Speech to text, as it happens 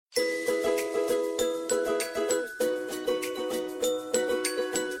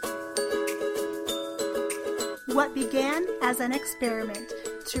What began as an experiment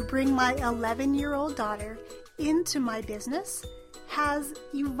to bring my 11-year-old daughter into my business has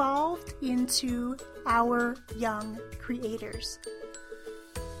evolved into Our Young Creators,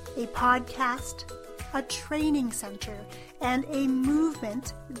 a podcast, a training center, and a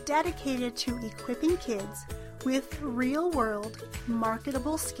movement dedicated to equipping kids with real-world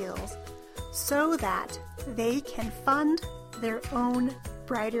marketable skills so that they can fund their own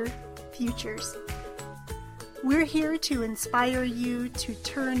brighter futures. We're here to inspire you to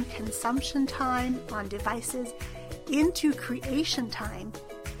turn consumption time on devices into creation time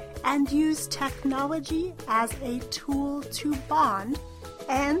and use technology as a tool to bond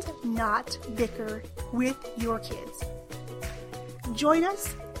and not bicker with your kids. Join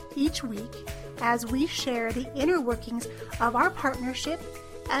us each week as we share the inner workings of our partnership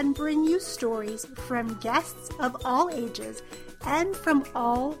and bring you stories from guests of all ages and from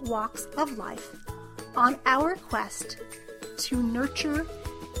all walks of life on our quest to nurture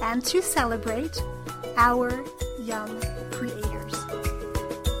and to celebrate our young creators.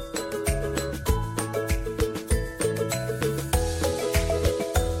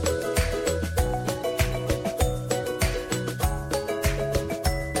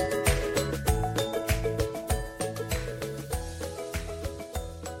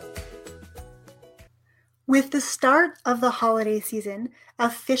 With the start of the holiday season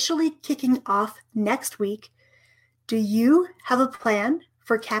officially kicking off next week, do you have a plan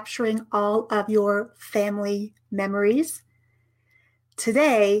for capturing all of your family memories?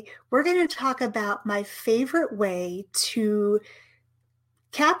 Today, we're going to talk about my favorite way to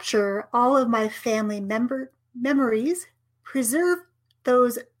capture all of my family memories, preserve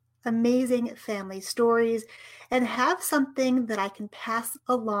those amazing family stories, and have something that I can pass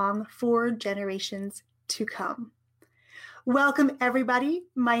along for generations to come. Welcome, everybody.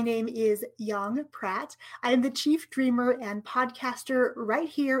 My name is Young Pratt. I am the chief dreamer and podcaster right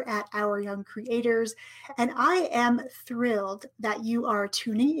here at Our Young Creators, and I am thrilled that you are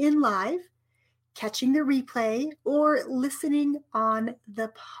tuning in live, catching the replay, or listening on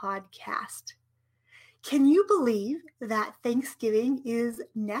the podcast. Can you believe that Thanksgiving is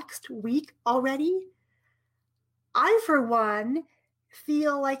next week already? I, for one,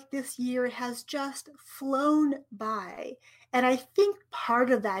 feel like this year has just flown by. And I think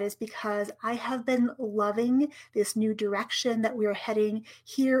part of that is because I have been loving this new direction that we're heading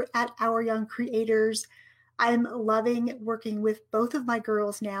here at Our Young Creators. I'm loving working with both of my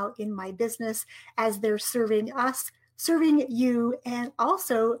girls now in my business as they're serving us, serving you, and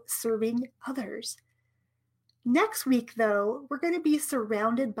also serving others. Next week, though, we're going to be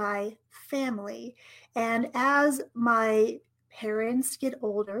surrounded by family. And as my parents get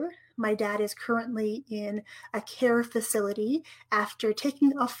older, my dad is currently in a care facility after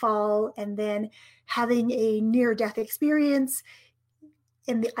taking a fall and then having a near-death experience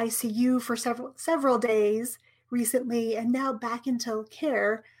in the ICU for several days recently, and now back into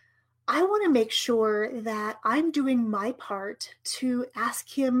care. I want to make sure that I'm doing my part to ask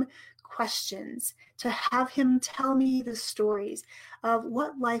him questions, to have him tell me the stories of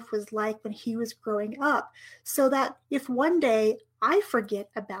what life was like when he was growing up, so that if one day I forget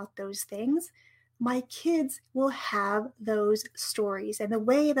about those things, my kids will have those stories. And the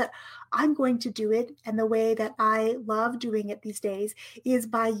way that I'm going to do it, and the way that I love doing it these days, is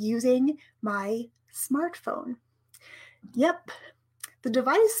by using my smartphone. Yep. The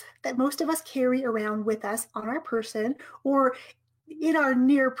device that most of us carry around with us on our person or in our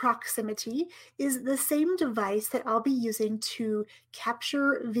near proximity is the same device that I'll be using to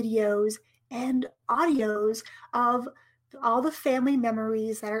capture videos and audios of all the family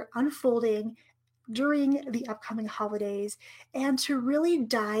memories that are unfolding during the upcoming holidays, and to really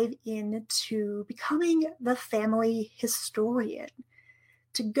dive into becoming the family historian,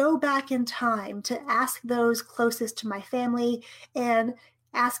 to go back in time, to ask those closest to my family and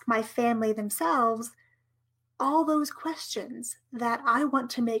ask my family themselves all those questions that I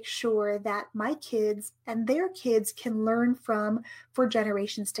want to make sure that my kids and their kids can learn from for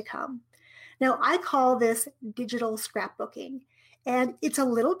generations to come. Now, I call this digital scrapbooking, and it's a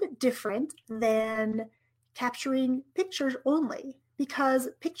little bit different than capturing pictures only, because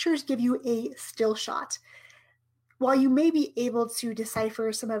pictures give you a still shot. While you may be able to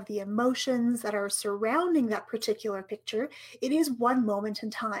decipher some of the emotions that are surrounding that particular picture, it is one moment in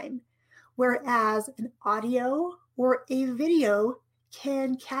time. Whereas an audio or a video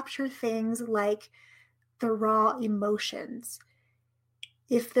can capture things like the raw emotions.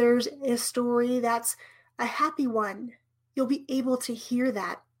 If there's a story that's a happy one, you'll be able to hear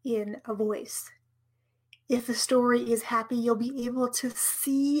that in a voice. If the story is happy, you'll be able to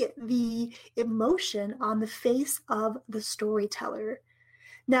see the emotion on the face of the storyteller.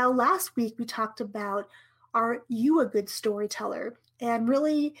 Now, last week we talked about, are you a good storyteller? And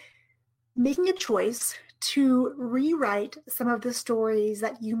really making a choice to rewrite some of the stories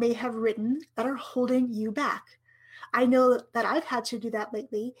that you may have written that are holding you back. I know that I've had to do that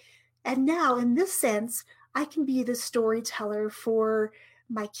lately. And now, in this sense, I can be the storyteller for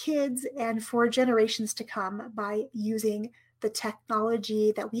my kids and for generations to come by using the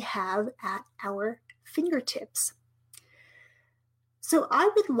technology that we have at our fingertips. So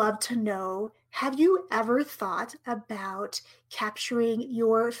I would love to know, have you ever thought about capturing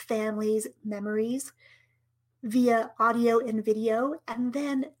your family's memories via audio and video and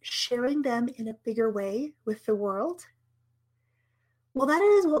then sharing them in a bigger way with the world? Well, that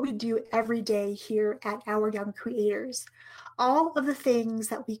is what we do every day here at Our Young Creators. All of the things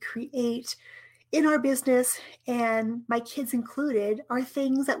that we create in our business, and my kids included, are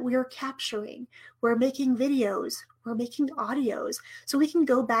things that we are capturing. We're making videos, we're making audios, so we can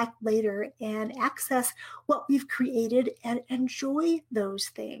go back later and access what we've created and enjoy those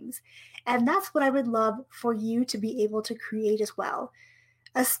things. And that's what I would love for you to be able to create as well,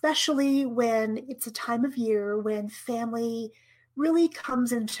 especially when it's a time of year when family really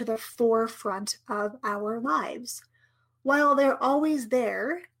comes into the forefront of our lives. While they're always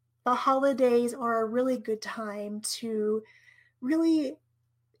there, the holidays are a really good time to really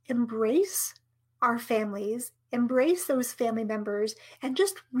embrace our families, embrace those family members, and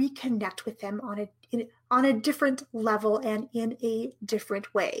just reconnect with them on a different level and in a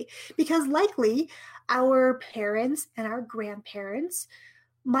different way. Because likely our parents and our grandparents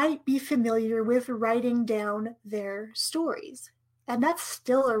might be familiar with writing down their stories. And that's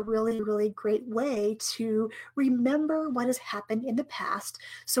still a really, really great way to remember what has happened in the past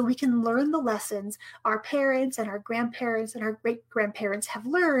so we can learn the lessons our parents and our grandparents and our great-grandparents have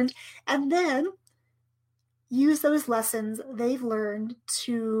learned, and then use those lessons they've learned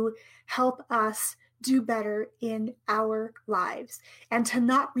to help us do better in our lives and to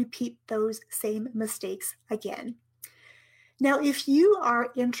not repeat those same mistakes again. Now, if you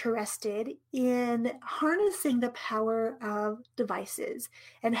are interested in harnessing the power of devices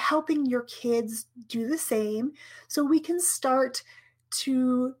and helping your kids do the same, so we can start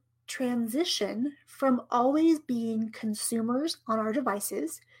to transition from always being consumers on our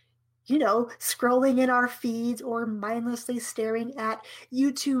devices, scrolling in our feeds or mindlessly staring at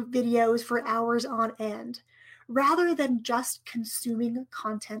YouTube videos for hours on end, rather than just consuming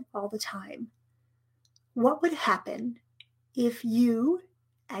content all the time. What would happen if you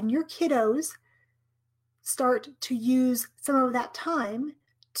and your kiddos start to use some of that time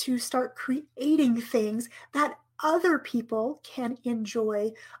to start creating things that other people can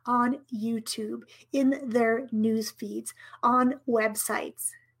enjoy on YouTube, in their news feeds, on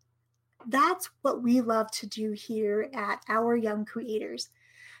websites? That's what we love to do here at Our Young Creators,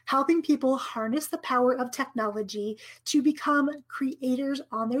 helping people harness the power of technology to become creators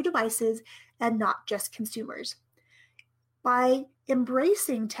on their devices and not just consumers. By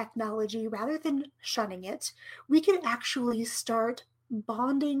embracing technology rather than shunning it, we can actually start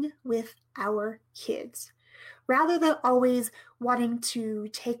bonding with our kids. Rather than always wanting to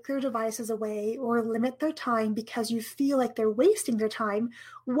take their devices away or limit their time because you feel like they're wasting their time,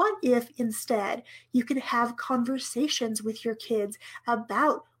 what if instead you could have conversations with your kids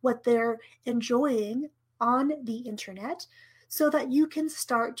about what they're enjoying on the internet, so that you can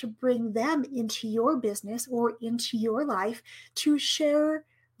start to bring them into your business or into your life to share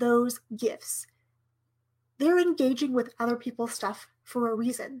those gifts. They're engaging with other people's stuff for a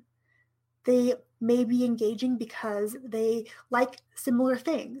reason. They may be engaging because they like similar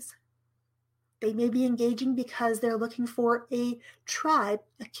things. They may be engaging because they're looking for a tribe,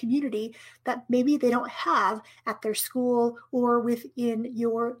 a community that maybe they don't have at their school or within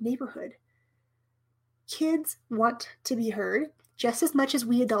your neighborhood. Kids want to be heard just as much as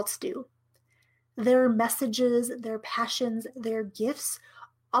we adults do. Their messages, their passions, their gifts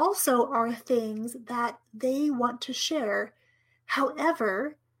also are things that they want to share.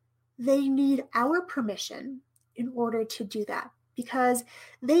 However, they need our permission in order to do that, because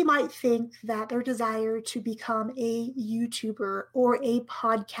they might think that their desire to become a YouTuber or a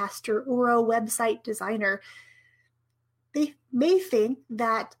podcaster or a website designer, they may think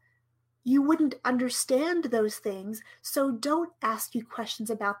that you wouldn't understand those things, so don't ask you questions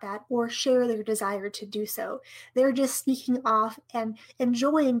about that or share their desire to do so. They're just sneaking off and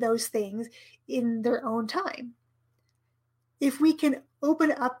enjoying those things in their own time. If we can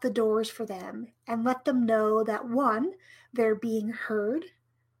open up the doors for them and let them know that, one, they're being heard.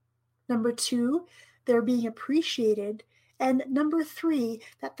 Number two, they're being appreciated, and number 3,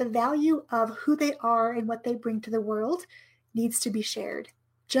 that the value of who they are and what they bring to the world needs to be shared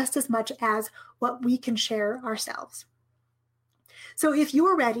just as much as what we can share ourselves. So if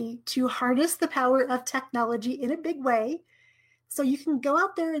you're ready to harness the power of technology in a big way, so you can go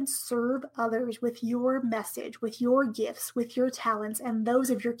out there and serve others with your message, with your gifts, with your talents, and those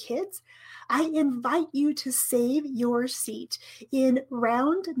of your kids, I invite you to save your seat in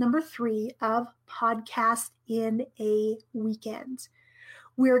round number 3 of Podcast in a Weekend.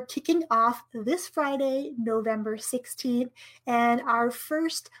 We're kicking off this Friday, November 16th, and our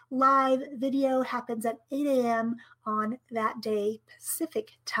first live video happens at 8 a.m. on that day,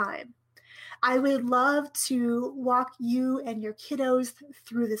 Pacific time. I would love to walk you and your kiddos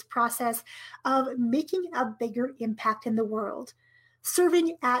through this process of making a bigger impact in the world,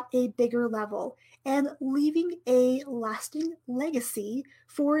 serving at a bigger level, and leaving a lasting legacy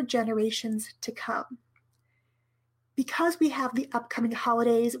for generations to come. Because we have the upcoming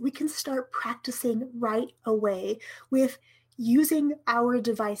holidays, we can start practicing right away with using our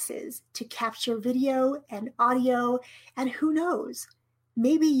devices to capture video and audio, and who knows,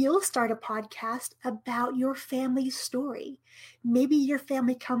 maybe you'll start a podcast about your family's story. Maybe your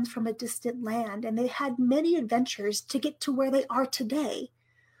family comes from a distant land and they had many adventures to get to where they are today.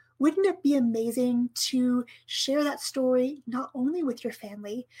 Wouldn't it be amazing to share that story not only with your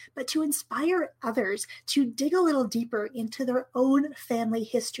family, but to inspire others to dig a little deeper into their own family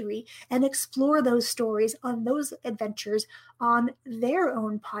history and explore those stories on those adventures on their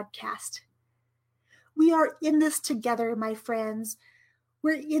own podcast? We are in this together, my friends.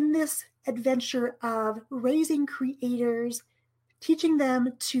 We're in this adventure of raising creators, teaching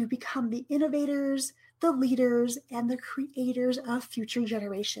them to become the innovators, the leaders, and the creators of future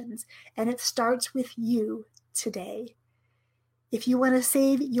generations. And it starts with you today. If you want to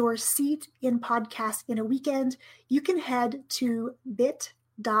save your seat in Podcast in a Weekend, you can head to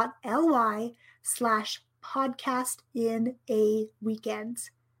bit.ly/podcastinaweekend.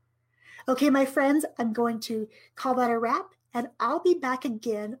 Okay, my friends, I'm going to call that a wrap. And I'll be back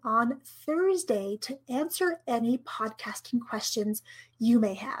again on Thursday to answer any podcasting questions you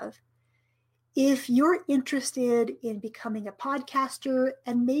may have. If you're interested in becoming a podcaster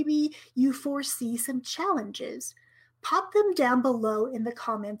and maybe you foresee some challenges, pop them down below in the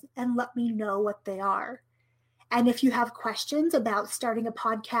comments and let me know what they are. And if you have questions about starting a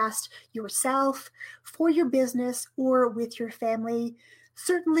podcast yourself, for your business, or with your family,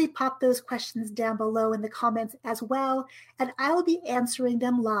 certainly pop those questions down below in the comments as well, and I'll be answering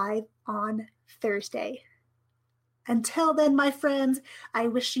them live on Thursday. Until then, my friends, I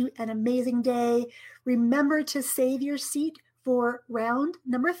wish you an amazing day. Remember to save your seat for round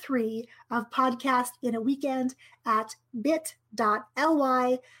number 3 of Podcast in a Weekend at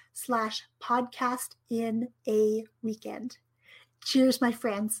bit.ly/podcastinaweekend. Cheers, my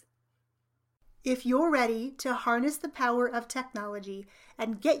friends. If you're ready to harness the power of technology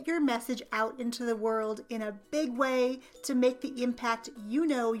and get your message out into the world in a big way to make the impact you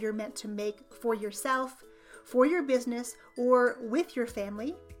know you're meant to make for yourself, for your business, or with your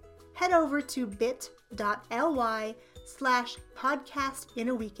family, head over to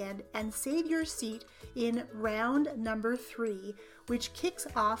bit.ly/podcastinaweekend and save your seat in round number 3, which kicks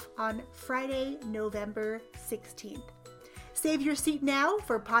off on Friday, November 16th. Save your seat now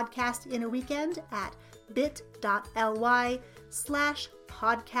for Podcast in a Weekend at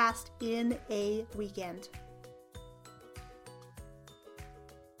bit.ly/podcastinaweekend.